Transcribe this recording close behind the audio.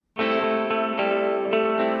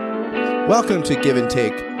Welcome to Give and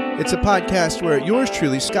Take. It's a podcast where yours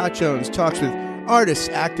truly, Scott Jones, talks with artists,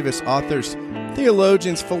 activists, authors,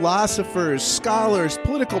 theologians, philosophers, scholars,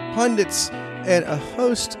 political pundits, and a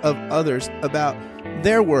host of others about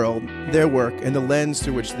their world, their work, and the lens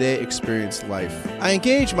through which they experience life. I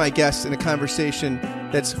engage my guests in a conversation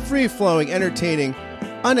that's free-flowing, entertaining,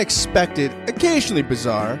 unexpected, occasionally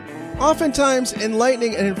bizarre, oftentimes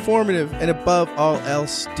enlightening and informative, and above all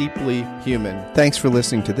else, deeply human. Thanks for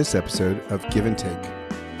listening to this episode of Give and Take.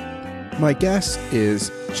 My guest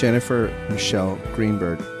is Jennifer Michelle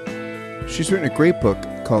Greenberg. She's written a great book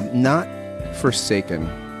called Not Forsaken.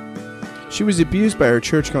 She was abused by her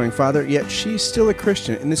church-going father, yet she's still a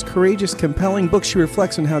Christian. In this courageous, compelling book, she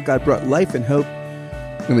reflects on how God brought life and hope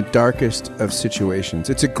in the darkest of situations.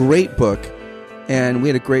 It's a great book, and we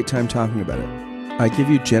had a great time talking about it. I give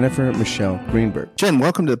you Jennifer Michelle Greenberg. Jen,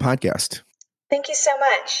 welcome to the podcast. Thank you so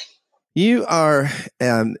much. You are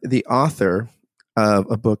the author of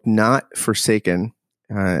a book, Not Forsaken,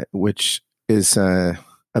 which is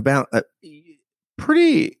about a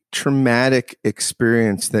pretty traumatic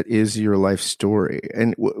experience that is your life story.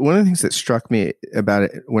 And one of the things that struck me about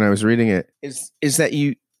it when I was reading it is that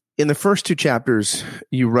you, in the first two chapters,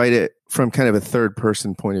 you write it from kind of a third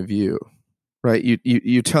person point of view. Right,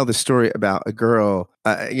 you tell the story about a girl,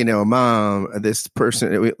 a mom, this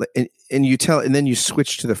person, and you tell, and then you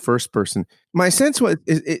switch to the first person. My sense was,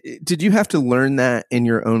 did you have to learn that in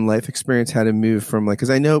your own life experience, how to move from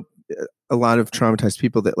because I know a lot of traumatized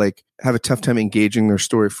people that have a tough time engaging their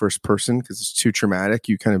story first person because it's too traumatic.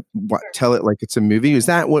 You kind of tell it like it's a movie. Is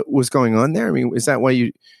that what was going on there? I mean, is that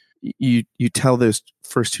why you tell those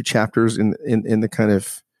first two chapters in the kind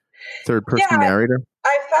of third person narrator?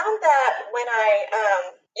 I found that when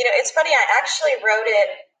it's funny, I actually wrote it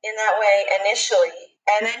in that way initially,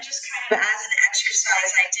 and then just kind of as an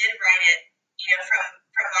exercise, I did write it,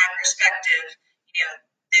 from my perspective,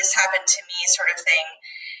 this happened to me sort of thing.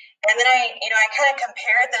 And then I kind of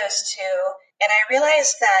compared those two, and I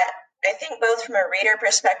realized that I think both from a reader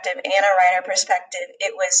perspective and a writer perspective,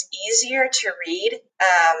 it was easier to read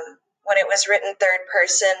when it was written third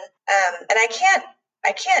person. And I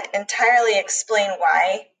can't entirely explain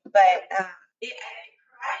why, but it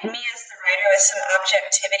provided me as the writer with some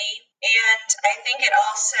objectivity, and I think it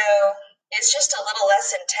also is just a little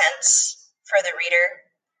less intense for the reader,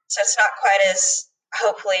 so it's not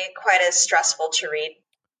hopefully quite as stressful to read.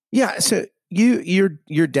 Yeah. So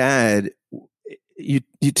your dad, you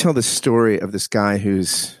tell the story of this guy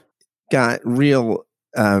who's got real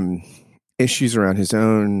issues around his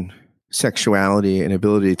own sexuality and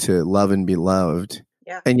ability to love and be loved.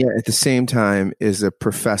 Yeah. And yet at the same time is a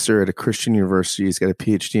professor at a Christian university. He's got a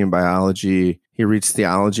PhD in biology. He reads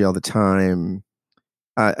theology all the time.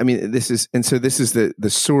 This is the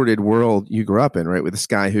sordid world you grew up in, right? With this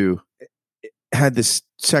guy who had this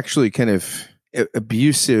sexually kind of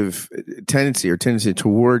abusive tendency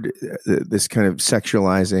toward this kind of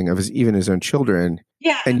sexualizing of even his own children.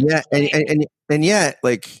 Yeah. And yet,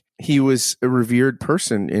 he was a revered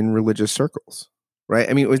person in religious circles. Right.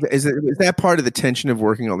 I mean, is that part of the tension of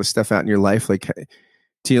working all this stuff out in your life,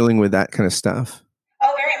 dealing with that kind of stuff?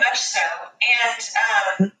 Oh, very much so.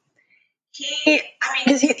 And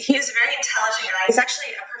because he is a very intelligent guy. He's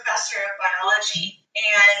actually a professor of biology,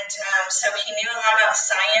 and so he knew a lot about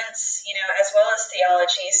science, as well as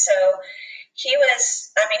theology. So he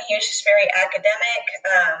was just very academic.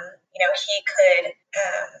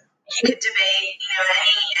 He could debate,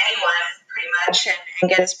 anyone pretty much and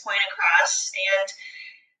get his point across. And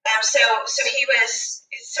so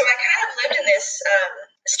I kind of lived in this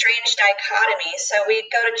strange dichotomy. So we'd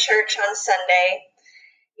go to church on Sunday,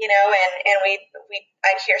 and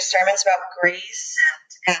I'd hear sermons about grace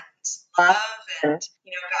and love and,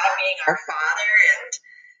 God being our Father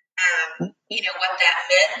and, what that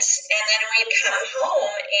meant. And then we'd come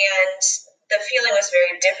home and the feeling was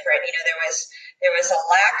very different. There was a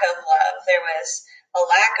lack of love. There was a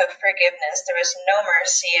lack of forgiveness. There was no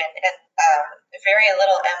mercy and very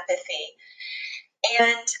little empathy.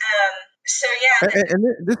 And And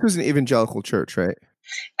this was an evangelical church, right?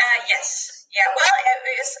 Yes. Yeah. Well, it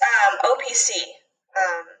was OPC,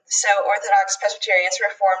 so Orthodox Presbyterians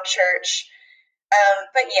Reformed Church.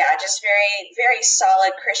 But yeah, just very, very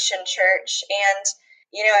solid Christian church. And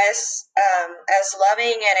as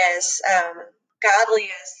loving and as godly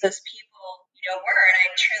as those people, were, and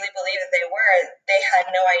I truly believe that they had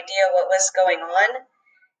no idea what was going on.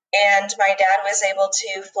 And my dad was able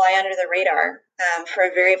to fly under the radar for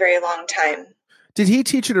a very, very long time. Did he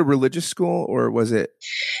teach at a religious school, or was it?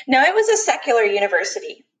 No, it was a secular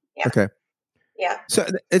university. Yeah. Okay. Yeah. So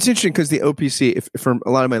it's interesting because the OPC, if for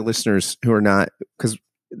a lot of my listeners who are not, because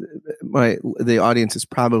the audience is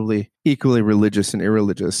probably equally religious and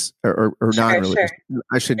irreligious, or non-religious. Sure.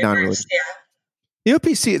 I should non-religious. The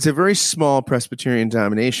OPC, it's a very small Presbyterian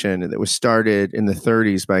denomination that was started in the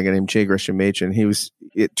 30s by a guy named J. Gresham Machen. He was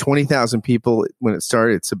at 20,000 people when it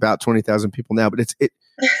started. It's about 20,000 people now, but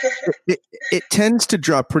it tends to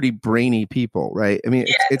draw pretty brainy people, right? I mean,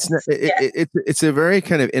 it's a very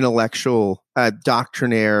kind of intellectual,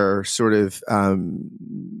 doctrinaire sort of,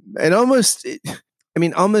 it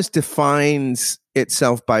almost defines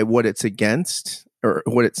itself by what it's against or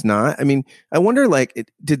what it's not. I mean, I wonder, like,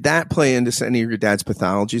 did that play into any of your dad's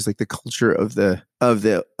pathologies, like the culture of the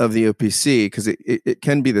OPC? Because it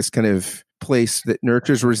can be this kind of place that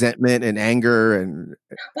nurtures resentment and anger. And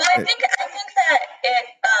well, I think that it.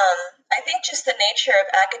 I think just the nature of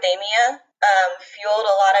academia fueled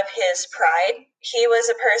a lot of his pride. He was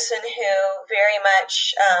a person who very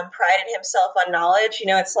much prided himself on knowledge. You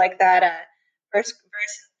know, it's like that verse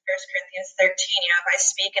 1 Corinthians 13, if I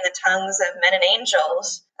speak in the tongues of men and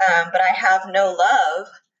angels, but I have no love,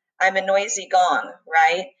 I'm a noisy gong,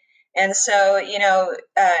 right? And so,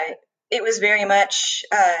 it was very much,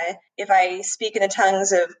 if I speak in the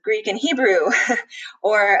tongues of Greek and Hebrew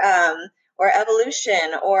or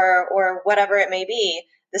evolution or whatever it may be,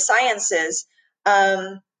 the sciences,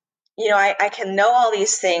 I can know all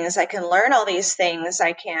these things. I can learn all these things.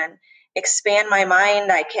 I can expand my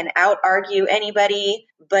mind. I can out-argue anybody.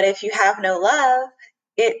 But if you have no love,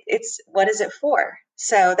 it's what is it for?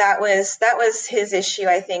 So that was his issue,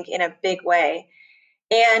 I think, in a big way.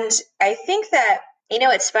 And I think that,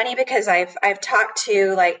 it's funny because I've talked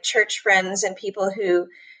to like church friends and people who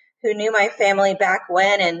knew my family back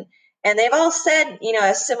when, and they've all said,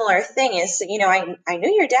 a similar thing is, I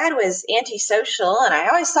knew your dad was antisocial, and I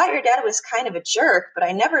always thought your dad was kind of a jerk, but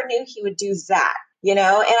I never knew he would do that, and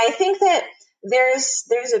I think that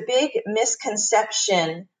there's a big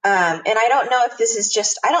misconception, and I don't know if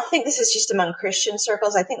I don't think this is just among Christian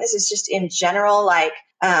circles. I think this is just in general, like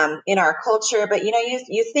in our culture. But,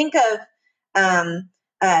 you think of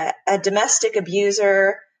a domestic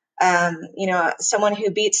abuser, someone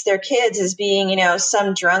who beats their kids as being,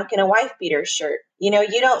 some drunk in a wife beater shirt. You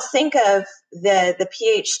don't think of the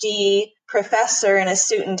PhD professor in a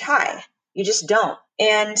suit and tie. You just don't.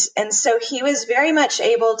 And so he was very much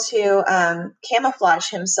able to camouflage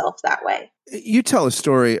himself that way. You tell a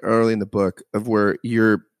story early in the book of where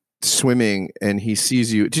you're swimming and he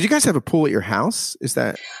sees you. Did you guys have a pool at your house? Is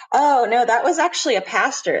that? Oh, no, that was actually a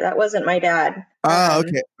pastor. That wasn't my dad. Oh,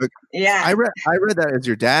 okay. Yeah. I read that as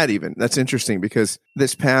your dad even. That's interesting because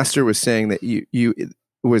this pastor was saying that you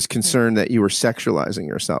was concerned that you were sexualizing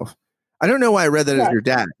yourself. I don't know why I read that as your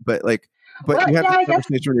dad, but you have a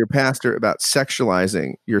conversation with your pastor about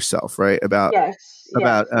sexualizing yourself, right? About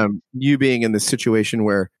you being in this situation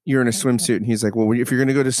where you're in a swimsuit, and he's like, well, if you're going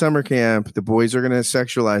to go to summer camp, the boys are going to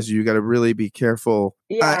sexualize you. You got to really be careful.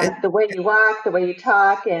 Yeah, the way you walk, the way you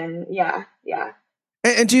talk, and yeah.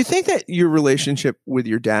 And do you think that your relationship with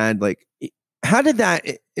your dad, like, how did that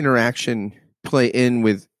interaction play in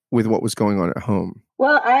with what was going on at home?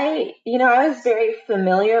 Well, I was very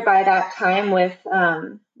familiar by that time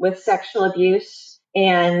with sexual abuse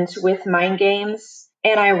and with mind games.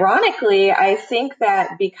 And ironically, I think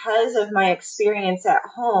that because of my experience at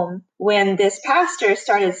home, when this pastor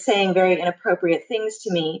started saying very inappropriate things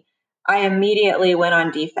to me, I immediately went on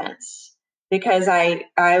defense because I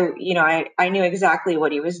knew exactly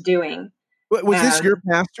what he was doing. Was this your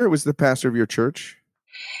pastor? Was the pastor of your church?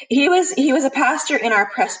 He was a pastor in our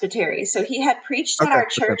presbytery. So he had preached at our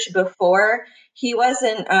church before. He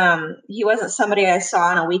wasn't somebody I saw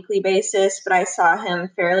on a weekly basis, but I saw him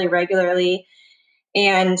fairly regularly.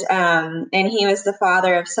 And he was the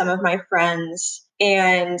father of some of my friends.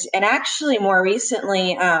 And actually more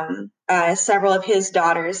recently, several of his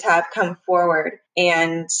daughters have come forward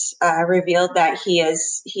and revealed that he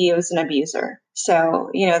was an abuser. So,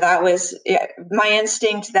 that was my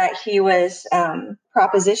instinct that he was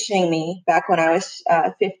propositioning me back when I was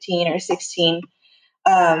 15 or 16,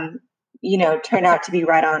 turned out to be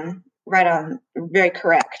right on, very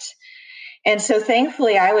correct. And so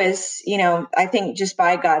thankfully I was, I think just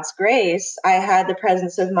by God's grace, I had the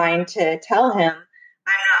presence of mind to tell him,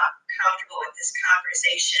 I'm not comfortable with this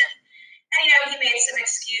conversation. And, he made some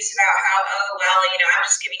excuse about how, I'm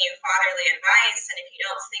just giving you fatherly advice. And if you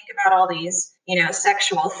don't think about all these,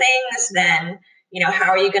 sexual things, then, how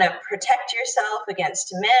are you going to protect yourself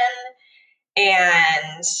against men?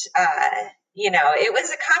 And, it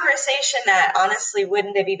was a conversation that honestly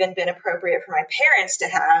wouldn't have even been appropriate for my parents to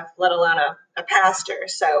have, let alone a pastor.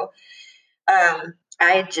 So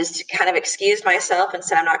I just kind of excused myself and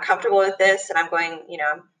said, I'm not comfortable with this. And I'm going,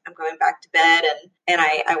 I'm going back to bed. And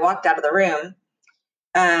I walked out of the room.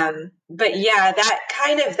 But yeah,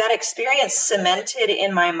 that experience cemented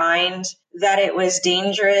in my mind that it was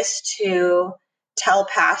dangerous to tell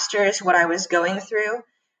pastors what I was going through.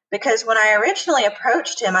 Because when I originally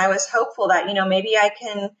approached him, I was hopeful that, maybe I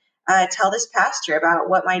can tell this pastor about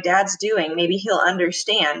what my dad's doing. Maybe he'll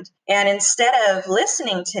understand. And instead of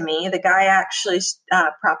listening to me, the guy actually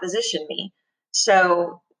propositioned me.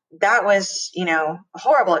 So that was, a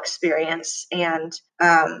horrible experience, and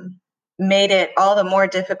made it all the more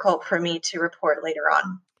difficult for me to report later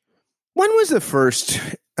on. When was the first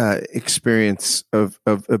experience of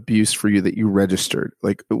abuse for you that you registered?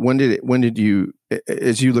 Like, when did you,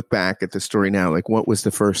 as you look back at the story now, like what was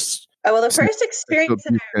the first? Oh, well, the first experience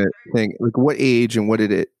thing, like what age and what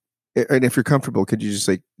did it? And if you're comfortable, could you just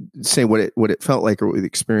like say what it felt like or what the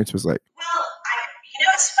experience was like? Well,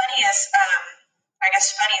 what's funny is, I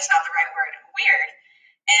guess funny is not the right word. Weird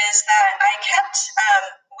is that I kept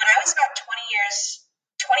when I was about 21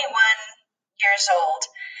 years old.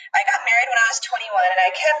 I got married when I was 21, and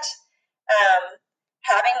I kept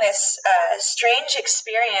having this strange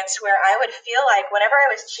experience where I would feel like whenever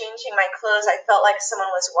I was changing my clothes, I felt like someone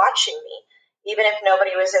was watching me, even if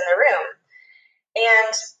nobody was in the room.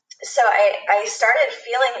 And so I started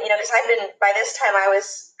feeling, because by this time I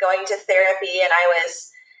was going to therapy, and I was,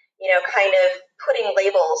 kind of putting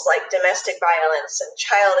labels like domestic violence and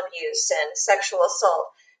child abuse and sexual assault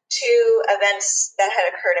to events that had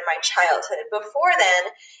occurred in my childhood. Before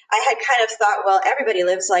then, I had kind of thought, well, everybody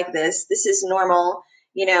lives like this. This is normal.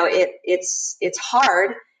 It's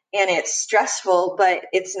hard and it's stressful, but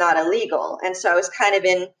it's not illegal. And so I was kind of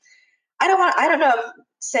I don't know if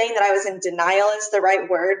saying that I was in denial is the right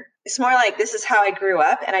word. It's more like this is how I grew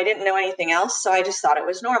up, and I didn't know anything else. So I just thought it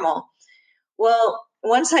was normal. Well,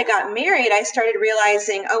 once I got married, I started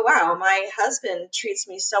realizing, oh, wow, my husband treats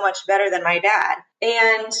me so much better than my dad.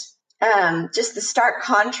 And just the stark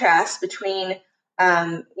contrast between,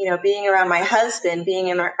 being around my husband,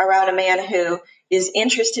 being around a man who is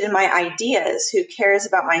interested in my ideas, who cares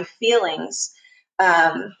about my feelings,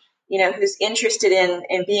 who's interested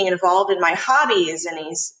in being involved in my hobbies, and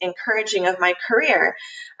he's encouraging of my career.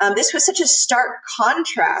 This was such a stark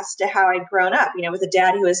contrast to how I'd grown up, with a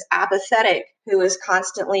dad who was apathetic, who was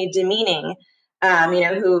constantly demeaning,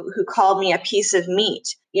 who called me a piece of meat,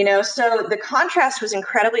 so the contrast was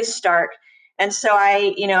incredibly stark. And so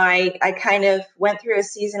I kind of went through a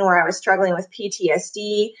season where I was struggling with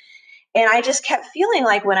PTSD. And I just kept feeling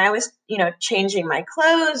like when I was, changing my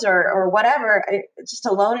clothes or whatever, just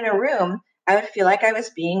alone in a room, I would feel like I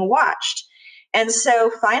was being watched. And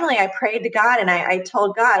so finally I prayed to God, and I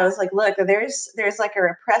told God, I was like, look, there's like a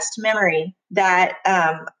repressed memory that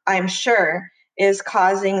I'm sure is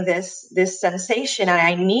causing this sensation. And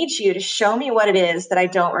I need you to show me what it is that I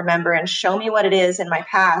don't remember, and show me what it is in my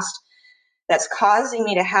past that's causing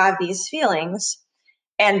me to have these feelings.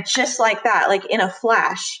 And just like that, like in a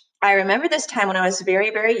flash, I remember this time when I was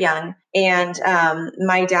very, very young, and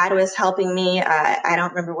my dad was helping me, I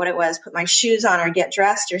don't remember what it was, put my shoes on or get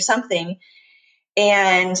dressed or something.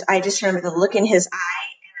 And I just remember the look in his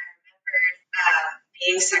eye, and I remembered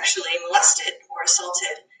being sexually molested or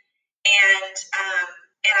assaulted. And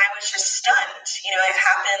I was just stunned. It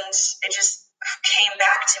happened, it just came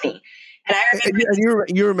back to me. And I remember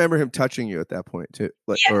you remember him touching you at that point too?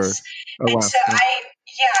 Yes. Wow. So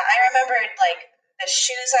I remembered like the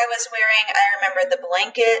shoes I was wearing. I remembered the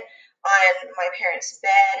blanket on my parents'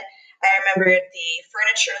 bed. I remembered the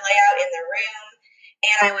furniture layout in the room.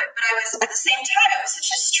 But I was at the same time, it was such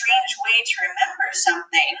a strange way to remember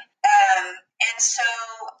something. And so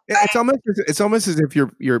it's almost as if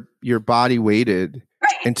your body waited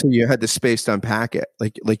until you had the space to unpack it.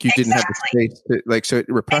 Like you didn't have the space to, so it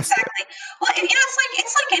repressed it. Well,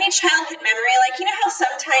 it's like any childhood memory. Like, how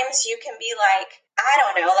sometimes you can be like, I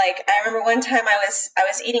don't know, like I remember one time I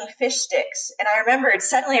was eating fish sticks, and I remember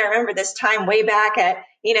this time way back at,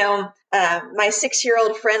 my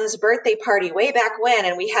 6-year-old friend's birthday party way back when,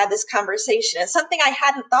 and we had this conversation. It's something I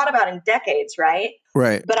hadn't thought about in decades, right?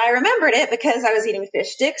 Right. But I remembered it because I was eating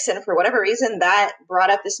fish sticks, and for whatever reason, that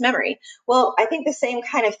brought up this memory. Well, I think the same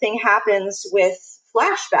kind of thing happens with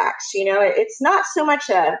flashbacks. It's not so much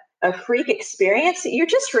a freak experience. You're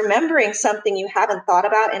just remembering something you haven't thought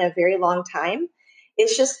about in a very long time.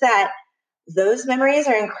 It's just that those memories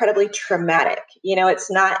are incredibly traumatic. It's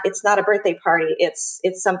not a birthday party. It's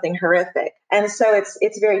something horrific. And so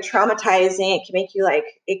it's very traumatizing. It can make you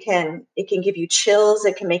it can give you chills.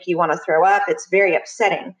 It can make you want to throw up. It's very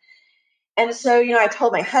upsetting. And so, I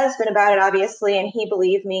told my husband about it, obviously, and he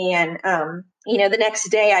believed me. And, the next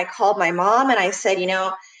day I called my mom and I said,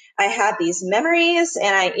 I had these memories,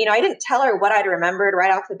 and I didn't tell her what I'd remembered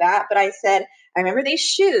right off the bat, but I said, I remember these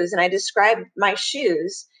shoes, and I described my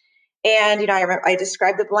shoes. And, I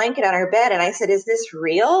described the blanket on her bed, and I said, is this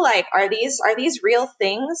real? Like, are these real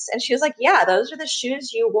things? And she was like, yeah, those are the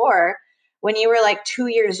shoes you wore when you were like 2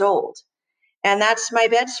 years old. And that's my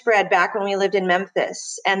bedspread back when we lived in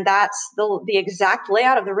Memphis. And that's the exact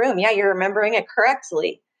layout of the room. Yeah, you're remembering it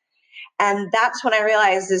correctly. And that's when I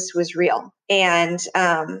realized this was real. And,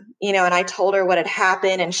 and I told her what had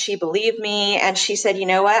happened, and she believed me. And she said, you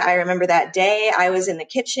know what? I remember that day I was in the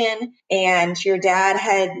kitchen, and your dad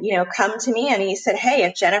had, come to me, and he said, hey,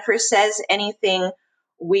 if Jennifer says anything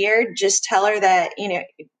weird, just tell her that,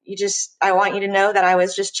 I want you to know that I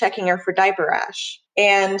was just checking her for diaper rash.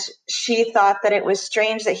 And she thought that it was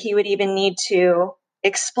strange that he would even need to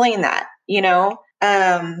explain that,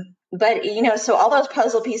 but, so all those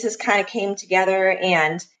puzzle pieces kind of came together,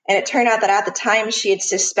 and it turned out that at the time she had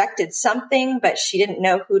suspected something, but she didn't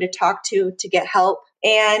know who to talk to get help.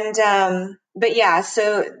 And, but yeah,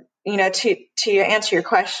 so, to answer your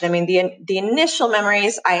question, I mean, the initial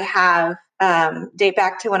memories I have, date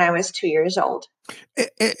back to when I was 2 years old.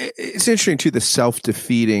 It's interesting too, the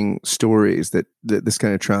self-defeating stories that this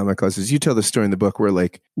kind of trauma causes. You tell the story in the book where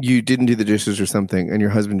like you didn't do the dishes or something, and your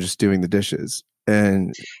husband just doing the dishes.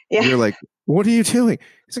 And you're like, what are you doing?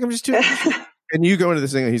 He's like, I'm just doing this. And you go into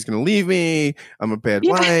this thing, he's going to leave me. I'm a bad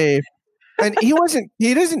wife. And he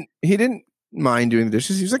didn't mind doing the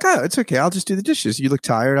dishes. He was like, oh, it's okay. I'll just do the dishes. You look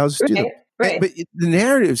tired. I'll just do them. Right. But the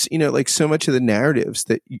narratives, like so much of the narratives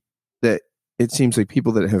that it seems like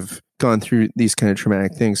people that have gone through these kind of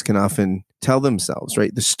traumatic things can often tell themselves,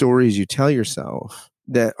 right? The stories you tell yourself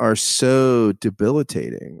that are so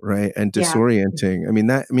debilitating, right? And disorienting. Yeah. I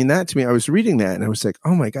mean that to me, I was reading that and I was like,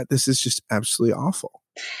 oh my God, this is just absolutely awful.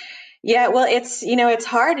 Yeah. Well, it's, it's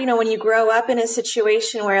hard, when you grow up in a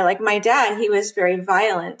situation where like my dad, he was very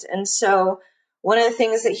violent. And so one of the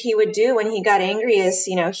things that he would do when he got angry is,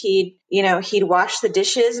 he'd wash the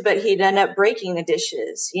dishes, but he'd end up breaking the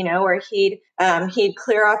dishes, or he'd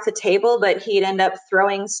clear off the table, but he'd end up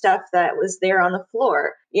throwing stuff that was there on the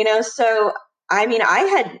floor, so I mean, I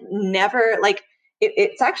had never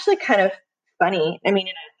it's actually kind of funny. I mean,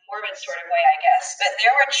 in a morbid sort of way, I guess, but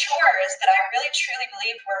there were chores that I really truly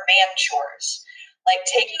believed were man chores, like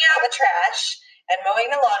taking out the trash and mowing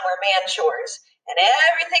the lawn were man chores, and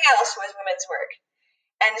everything else was women's work.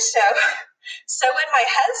 And so when my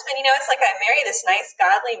husband, it's like I marry this nice,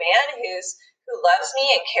 godly man who loves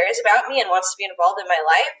me and cares about me and wants to be involved in my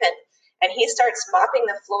life, and he starts mopping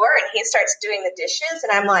the floor and he starts doing the dishes.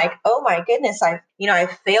 And I'm like, oh my goodness, I've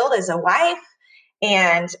failed as a wife,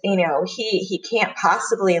 and, he can't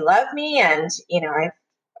possibly love me. And,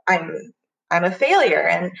 I'm a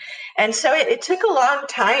failure. And so it took a long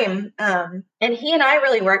time. And he and I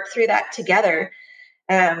really worked through that together.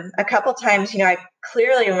 A couple times, I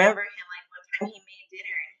clearly remember him, like one time he made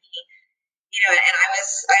dinner and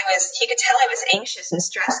and he could tell I was anxious and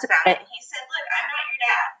stressed about it. And he said, look, I'm not your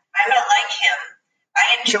dad. I'm not like him. I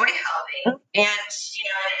enjoy helping. And,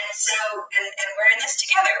 so we're in this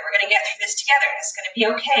together. We're going to get through this together. It's going to be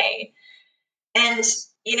okay. And,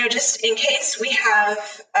 just in case we have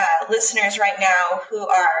listeners right now who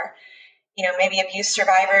are, maybe abuse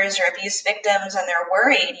survivors or abuse victims, and they're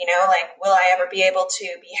worried, like, will I ever be able to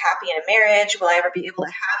be happy in a marriage? Will I ever be able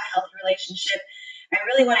to have a healthy relationship? I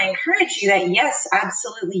really want to encourage you that, yes,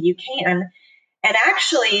 absolutely you can. And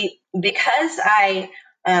actually, because my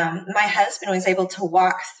husband was able to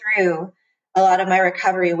walk through a lot of my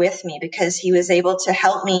recovery with me, because he was able to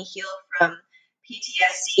help me heal from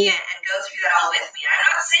PTSD and go through that all with me. I'm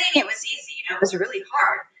not saying it was easy, it was really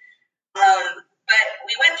hard. But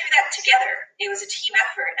we went through that together. It was a team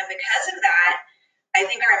effort. And because of that, I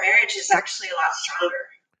think our marriage is actually a lot stronger.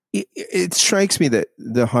 It strikes me that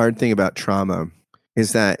the hard thing about trauma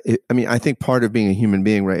is that, I think part of being a human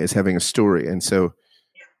being, right, is having a story. And so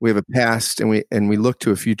we have a past and we look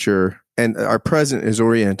to a future, and our present is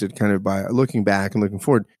oriented kind of by looking back and looking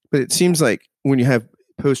forward. But it seems like when you have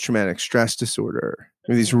post-traumatic stress disorder,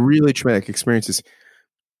 these really traumatic experiences,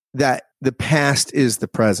 that the past is the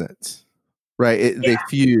present, right? They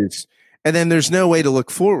fuse. And then there's no way to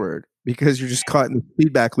look forward because you're just caught in the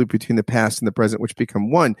feedback loop between the past and the present, which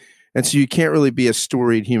become one. And so you can't really be a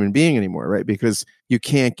storied human being anymore, right? Because you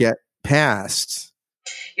can't get past.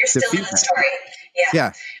 You're still in the story.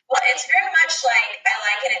 Yeah. Well, it's very much like, I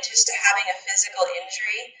liken it just to having a physical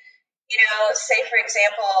injury. Say for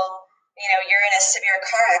example, you're in a severe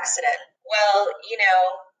car accident. Well,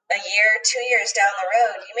 a year, 2 years down the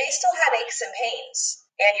road, you may still have aches and pains,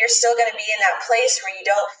 and you're still going to be in that place where you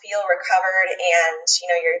don't feel recovered, and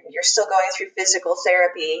you're still going through physical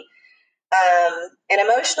therapy. And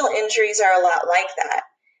emotional injuries are a lot like that.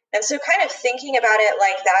 And so kind of thinking about it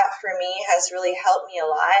like that for me has really helped me a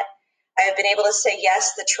lot. I've been able to say,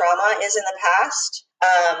 yes, the trauma is in the past.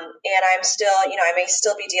 And I'm still, I may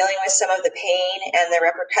still be dealing with some of the pain and the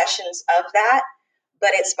repercussions of that,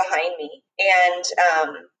 but it's behind me. And,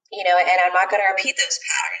 and I'm not going to repeat those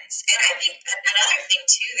patterns. And I think another thing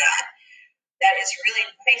too that is really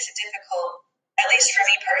makes it difficult, at least for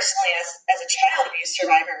me personally as a child abuse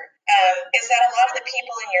survivor, is that a lot of the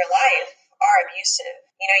people in your life are abusive.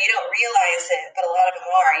 You don't realize it, but a lot of them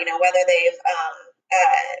are, whether they've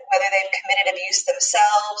committed abuse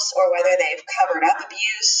themselves or whether they've covered up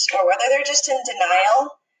abuse or whether they're just in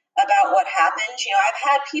denial about what happened. I've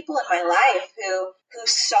had people in my life who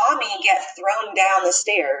saw me get thrown down the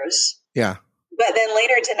stairs. Yeah. But then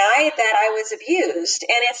later denied that I was abused.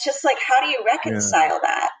 And it's just like, how do you reconcile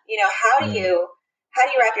that? How do you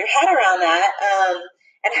wrap your head around that?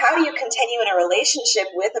 And how do you continue in a relationship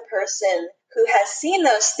with a person who has seen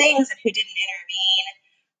those things and who didn't intervene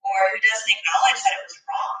or who doesn't acknowledge that it was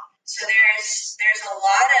wrong? So there's a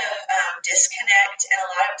lot of disconnect and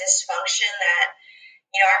a lot of dysfunction that,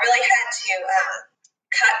 I really had to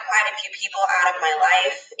cut quite a few people out of my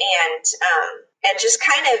life and just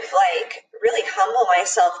kind of like really humble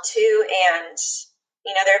myself too. And,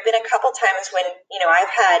 there have been a couple times when, I've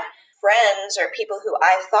had friends or people who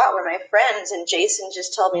I thought were my friends, and Jason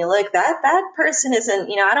just told me, look, that person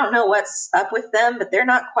isn't, I don't know what's up with them, but they're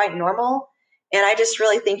not quite normal. And I just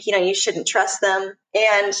really think, you shouldn't trust them.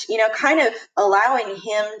 And, kind of allowing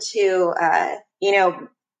him to,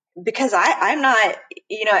 because I'm not,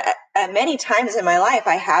 at many times in my life,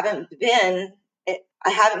 I haven't been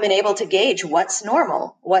able to gauge what's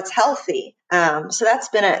normal, what's healthy. So that's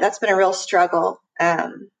been a real struggle.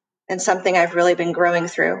 And something I've really been growing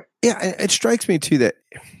through. Yeah. It strikes me too that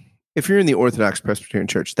if you're in the Orthodox Presbyterian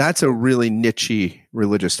Church, that's a really niche-y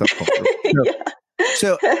religious subculture. Yeah.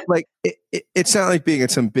 So like, it's not like being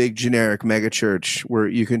at some big generic megachurch where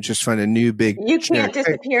you can just find a new big. You can't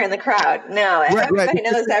disappear in the crowd. No, everybody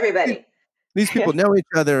knows everybody. These people know each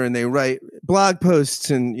other and they write blog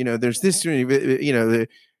posts, and there's this,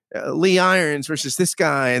 Lee Irons versus this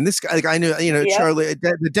guy and this guy. Like I know, yep. Charlie,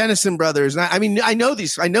 the Dennison brothers. And I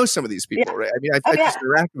know some of these people, right? I mean, I just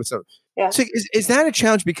interacted with some. Yeah. So is that a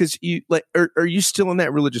challenge because you are you still in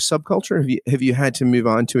that religious subculture? Have you had to move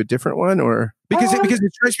on to a different one, or because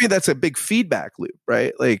it strikes me that's a big feedback loop,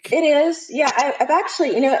 right? Like it is. Yeah, I've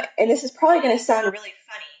actually, and this is probably going to sound really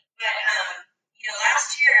funny, but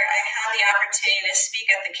last year I had the opportunity to speak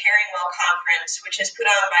at the Caring Well Conference, which is put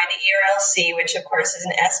on by the ERLC, which of course is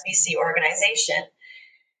an SBC organization.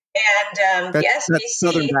 And the SBC, that's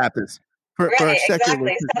Southern Baptist. Right,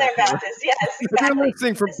 exactly. Southern Baptist, yes. Exactly. If you're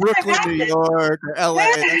listening from Brooklyn, New York, or LA,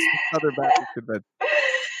 that's the Southern Baptist convention.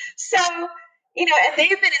 So, and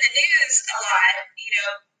they've been in the news a lot,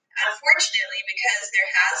 unfortunately, because there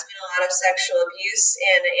has been a lot of sexual abuse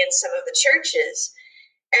in some of the churches.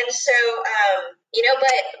 And so,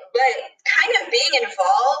 but kind of being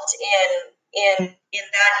involved in that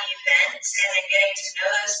event and then getting to know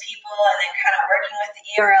those people and then kind of working with the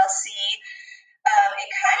ERLC, it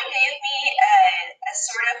kind of gave me a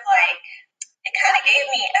sort of like, it kind of gave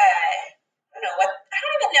me I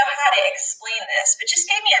don't even know how to explain this, but just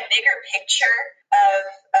gave me a bigger picture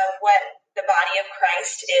of what the body of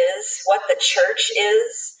Christ is, what the church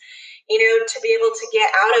is. To be able to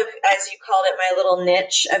get out of, as you called it, my little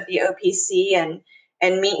niche of the OPC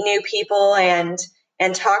and meet new people and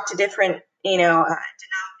talk to different,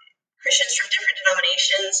 Christians from different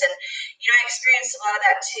denominations. And, I experienced a lot of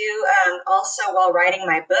that too, also while writing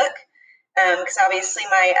my book, because obviously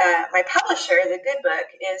my publisher, The Good Book,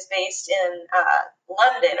 is based in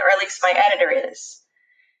London, or at least my editor is.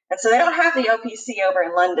 And so they don't have the OPC over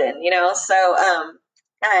in London, so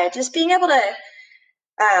just being able to,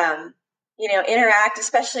 interact,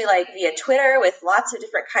 especially like via Twitter with lots of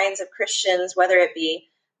different kinds of Christians, whether it be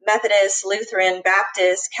Methodist, Lutheran,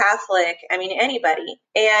 Baptist, Catholic, anybody.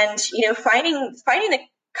 And, finding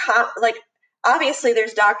obviously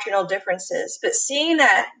there's doctrinal differences, but seeing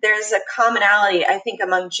that there's a commonality, I think,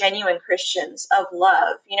 among genuine Christians of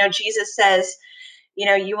love. Jesus says,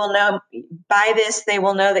 you will know by this, they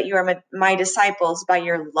will know that you are my disciples, by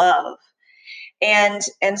your love. And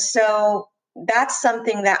so that's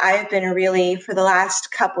something that I've been really, for the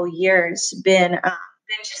last couple years, been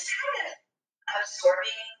just kind of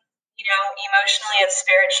absorbing, emotionally and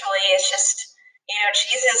spiritually. It's just,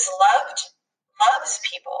 Jesus loves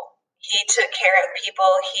people. He took care of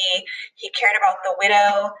people. He cared about the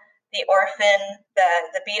widow, the orphan,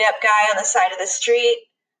 the beat up guy on the side of the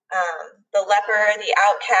street, the leper, the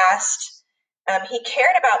outcast. he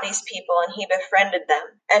cared about these people and he befriended them.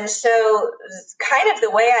 And so kind of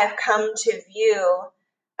the way I've come to view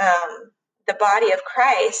the body of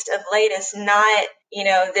Christ of late is not,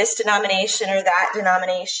 this denomination or that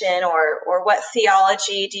denomination or what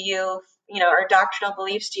theology do you, or doctrinal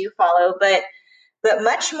beliefs do you follow, but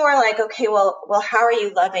much more like, okay, well, how are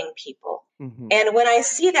you loving people? Mm-hmm. And when I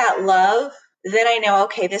see that love, then I know,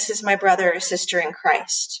 okay, this is my brother or sister in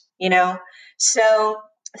Christ, So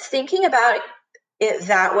thinking about it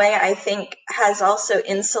that way, I think has also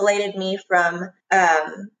insulated me from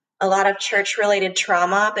a lot of church-related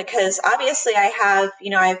trauma, because obviously I have,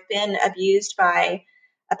 I've been abused by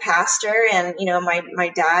a pastor, and,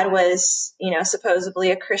 my dad was,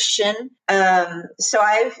 supposedly a Christian. So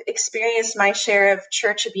I've experienced my share of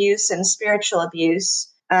church abuse and spiritual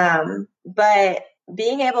abuse. But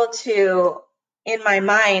being able to, in my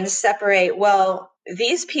mind, separate, well,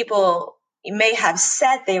 these people may have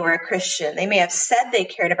said they were a Christian. They may have said they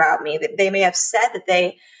cared about me. That they may have said that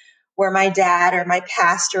they were my dad or my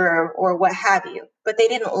pastor or what have you, but they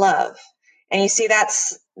didn't love. And you see,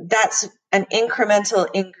 that's an incremental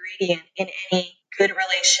ingredient in any good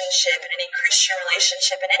relationship, in any Christian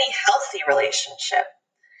relationship, in any healthy relationship.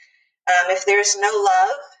 If there's no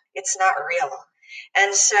love, it's not real.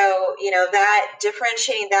 And so, that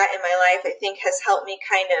differentiating that in my life, I think has helped me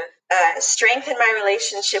kind of strengthen my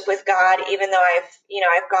relationship with God, even though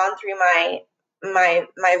I've gone through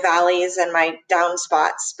my valleys and my down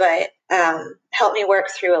spots, but helped me work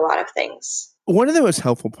through a lot of things. One of the most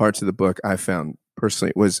helpful parts of the book I found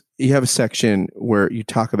personally was you have a section where you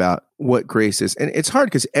talk about what grace is. And it's hard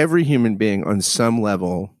because every human being on some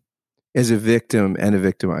level is a victim and a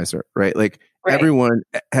victimizer, right? Like Everyone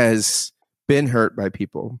has been hurt by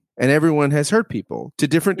people and everyone has hurt people to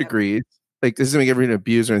different degrees. Like this doesn't make everyone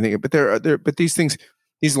abuse or anything, but but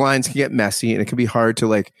these lines can get messy and it can be hard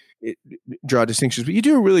to draw distinctions. But you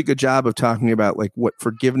do a really good job of talking about what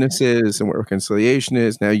forgiveness is and what reconciliation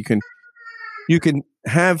is. Now you can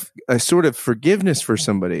have a sort of forgiveness for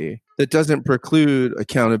somebody that doesn't preclude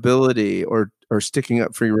accountability or sticking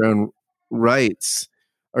up for your own rights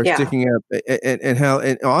or sticking up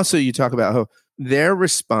and also you talk about how their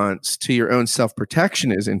response to your own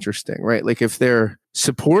self-protection is interesting, right? Like if they're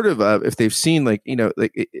supportive of, if they've seen like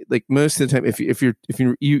most of the time, if you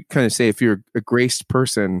kind of say, if you're a graced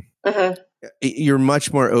person, you're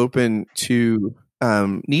much more open to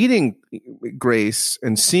needing grace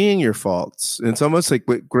and seeing your faults. And it's almost like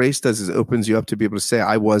what grace does is it opens you up to be able to say,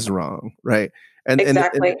 I was wrong. Right. And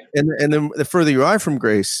exactly. And then the further you are from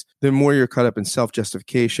grace, the more you're caught up in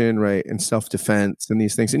self-justification, right? And self-defense and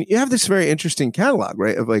these things. And you have this very interesting catalog,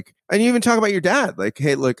 right? Of and you even talk about your dad, like,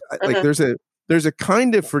 hey, look, like there's a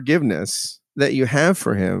kind of forgiveness that you have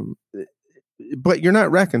for him, but you're not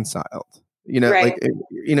reconciled, right.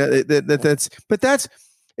 that's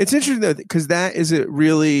it's interesting though, because that is a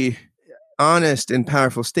really honest and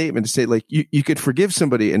powerful statement to say, like, you could forgive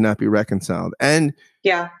somebody and not be reconciled and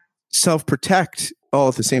self-protect all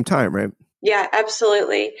at the same time, right? Yeah,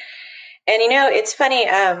 absolutely. And it's funny.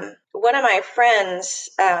 One of my friends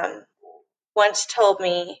once told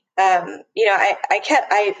me, I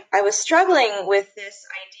was struggling with this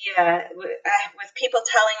idea with people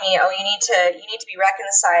telling me, oh, you need to be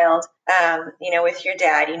reconciled, with your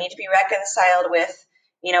dad. You need to be reconciled with,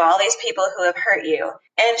 all these people who have hurt you.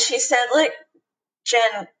 And she said, look,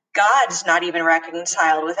 Jen, God's not even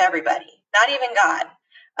reconciled with everybody, not even God.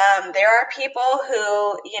 There are people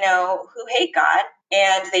who hate God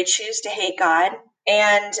and they choose to hate God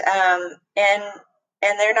and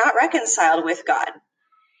they're not reconciled with God.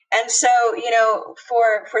 And so,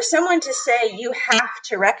 for someone to say you have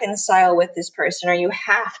to reconcile with this person or you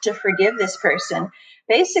have to forgive this person,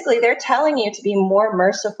 basically they're telling you to be more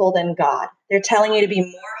merciful than God. They're telling you to be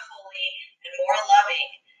more holy and more loving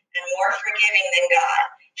and more forgiving than God.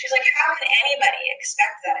 She's like, how can anybody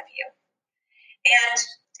expect that of you? And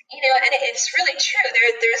and it's really true.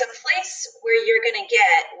 There's a place where you're going to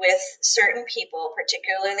get with certain people,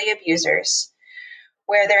 particularly abusers,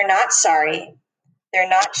 where they're not sorry. They're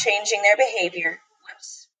not changing their behavior.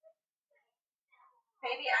 Whoops.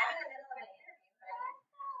 Maybe I'm in the middle of an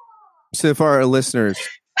interview. So for our listeners,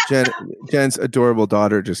 Jen's adorable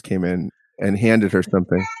daughter just came in and handed her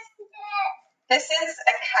something. This is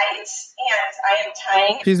a kite, and I am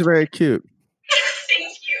tying. She's very cute.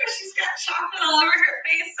 Thank you. She's got chocolate all over her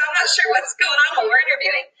face, so I'm not sure what's going on while we're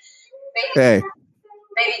interviewing.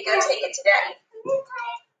 Maybe go take it to Daddy.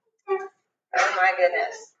 Oh my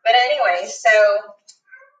goodness. But anyway, so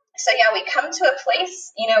yeah, we come to a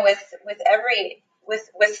place,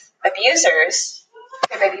 with abusers.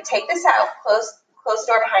 Okay, baby, take this out. Close the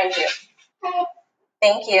door behind you.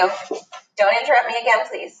 Thank you. Don't interrupt me again,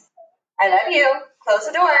 please. I love you. Close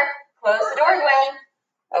the door. Close the door, Gwen.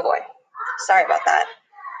 Oh boy. Sorry about that.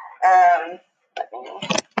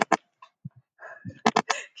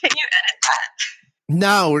 Can you edit that?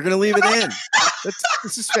 No, we're going to leave it in.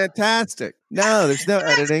 This is fantastic. No, there's no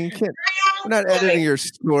editing. You can't. We're not editing your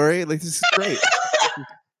story. Like, this is great.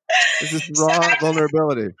 This is raw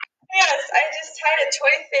vulnerability. Yes, I just tied a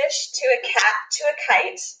toy fish to a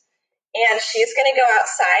kite, and she's going to go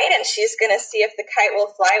outside and she's going to see if the kite will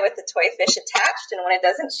fly with the toy fish attached, and when it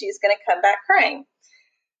doesn't, she's going to come back crying.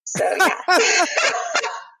 So yeah.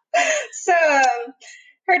 So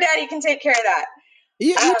her daddy can take care of that.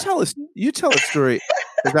 You tell a story.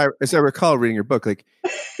 As I recall reading your book, like,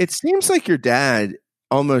 it seems like your dad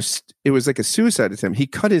almost, it was like a suicide attempt. He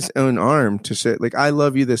cut his own arm to say, like, I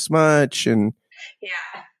love you this much, and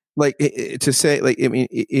like to say, like, I mean,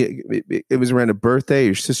 it was around a birthday,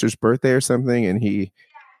 your sister's birthday or something, and he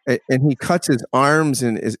cuts his arms,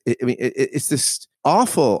 and it's this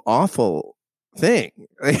awful thing.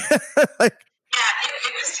 Like, it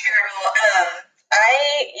was terrible.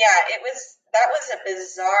 That was a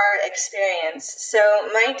bizarre experience. So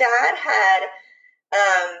my dad had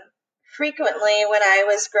frequently, when I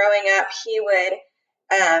was growing up, he would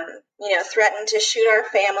threaten to shoot our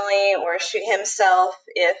family or shoot himself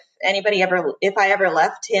if I ever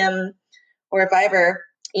left him, or if I ever,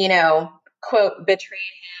 quote,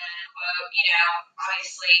 betrayed him, quote,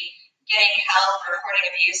 obviously getting help or reporting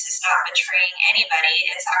abuse is not betraying anybody.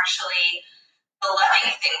 It's actually a loving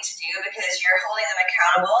thing to do, because you're holding them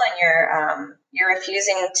accountable, and you're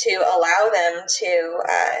refusing to allow them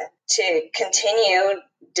to continue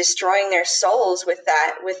destroying their souls with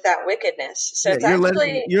that wickedness. So yeah,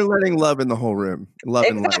 you're letting love in the whole room. Love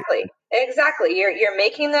and light. Exactly. You're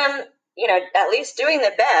making them, at least doing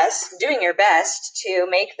your best to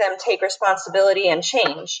make them take responsibility and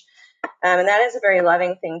change. And that is a very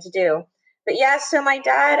loving thing to do. But yeah, so my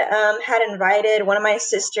dad had invited one of my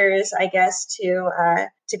sisters, I guess, to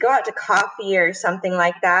go out to coffee or something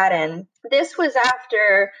like that. And this was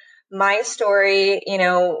after my story,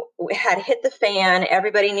 had hit the fan.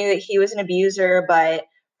 Everybody knew that he was an abuser, but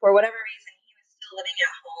for whatever reason, he was still living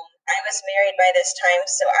at home. I was married by this time,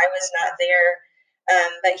 so I was not there.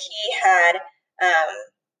 But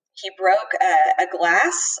he broke a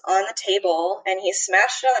glass on the table, and he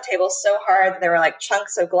smashed it on the table so hard that there were like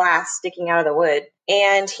chunks of glass sticking out of the wood.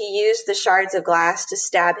 And he used the shards of glass to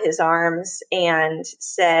stab his arms and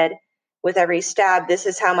said, with every stab, "This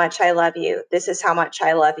is how much I love you. This is how much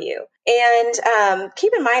I love you." And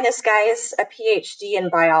keep in mind, this guy is a PhD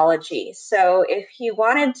in biology. So if he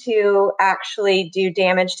wanted to actually do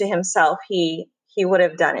damage to himself, he would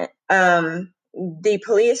have done it. The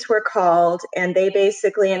police were called, and they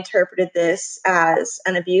basically interpreted this as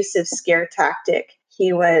an abusive scare tactic.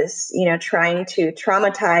 He was, trying to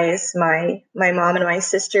traumatize my mom and my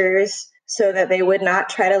sisters so that they would not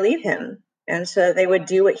try to leave him, and so they would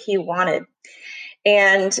do what he wanted.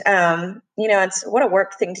 And, it's what a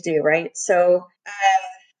work thing to do, right? So, so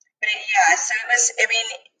it was,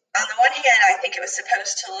 on the one hand, I think it was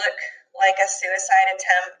supposed to look like a suicide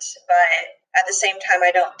attempt, but at the same time,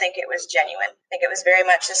 I don't think it was genuine. I think it was very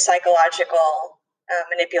much a psychological,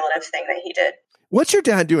 manipulative thing that he did. What's your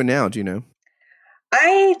dad doing now? Do you know?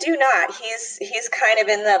 I do not. He's kind of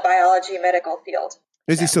in the biology medical field.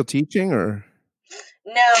 Is he still teaching, or?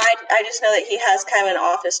 No, I just know that he has kind of an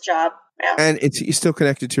office job now. And he's still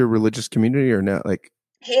connected to a religious community, or not? Like,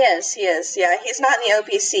 he is. Yeah, he's not in the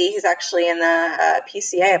OPC. He's actually in the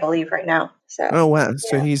PCA, I believe, right now. So. Oh wow!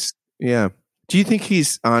 So he's Do you think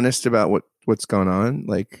he's honest about what's going on?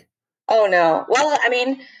 Like. Oh no. Well,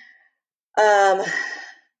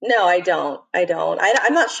 no, I don't.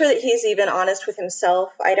 I'm not sure that he's even honest with himself.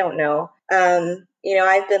 I don't know.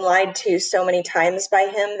 I've been lied to so many times by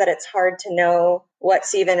him that it's hard to know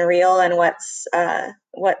what's even real and what's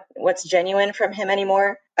genuine from him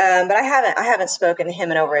anymore. But I haven't spoken to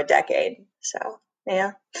him in over a decade. So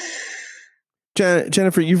yeah.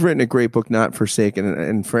 Jennifer, you've written a great book, Not Forsaken,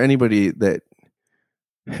 and for anybody that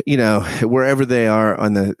wherever they are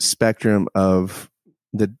on the spectrum of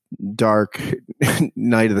the dark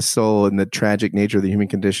night of the soul and the tragic nature of the human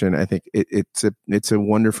condition, I think it's a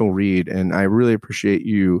wonderful read, and I really appreciate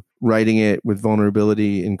you writing it with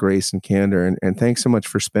vulnerability and grace and candor. And thanks so much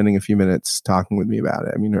for spending a few minutes talking with me about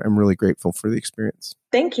it. I mean, I'm really grateful for the experience.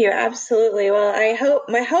 Thank you. Absolutely. Well,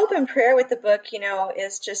 my hope and prayer with the book,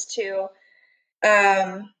 is just to,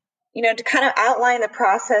 to kind of outline the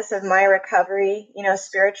process of my recovery,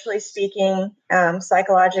 spiritually speaking,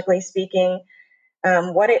 psychologically speaking,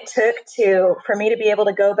 what it took for me to be able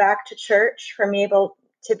to go back to church, for me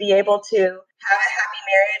to be able to have a happy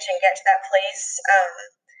marriage and get to that place.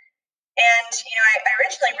 I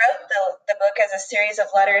originally wrote the book as a series of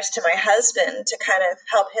letters to my husband to kind of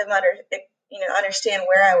help him understand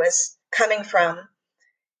where I was coming from.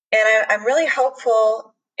 And I'm really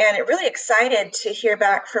hopeful and really excited to hear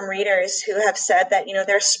back from readers who have said that,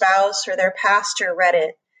 their spouse or their pastor read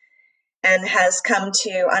it and has come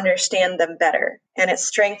to understand them better, and it's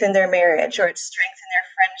strengthened their marriage, or it's strengthened their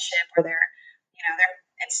friendship, or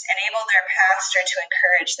it's enabled their pastor to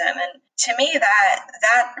encourage them. And to me,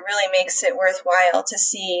 that really makes it worthwhile to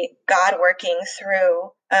see God working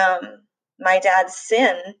through my dad's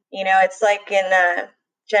sin. It's like in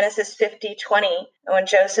Genesis 50:20, when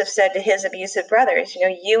Joseph said to his abusive brothers,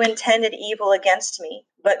 you intended evil against me,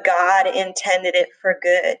 but God intended it for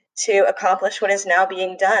good to accomplish what is now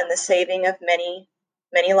being done, the saving of many,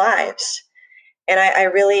 many lives. And I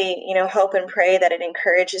really, hope and pray that it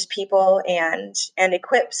encourages people and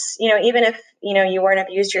equips, even if, you weren't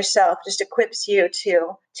abused yourself, just equips you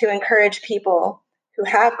to encourage people who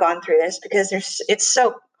have gone through this, because it's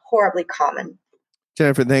so horribly common.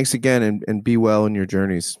 Jennifer, thanks again, and be well in your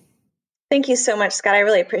journeys. Thank you so much, Scott. I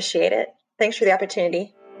really appreciate it. Thanks for the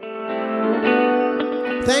opportunity.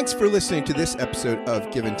 Thanks for listening to this episode of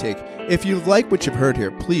Give and Take. If you like what you've heard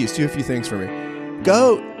here, please do a few things for me.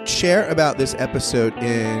 Go share about this episode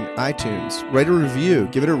in iTunes. Write a review.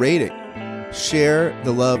 Give it a rating. Share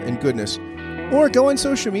the love and goodness. Or go on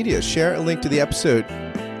social media. Share a link to the episode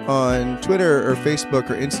on Twitter or Facebook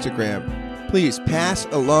or Instagram. Please pass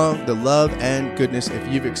along the love and goodness if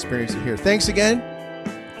you've experienced it here. Thanks again.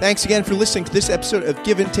 Thanks again for listening to this episode of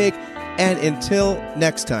Give and Take. And until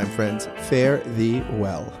next time, friends, fare thee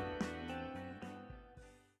well.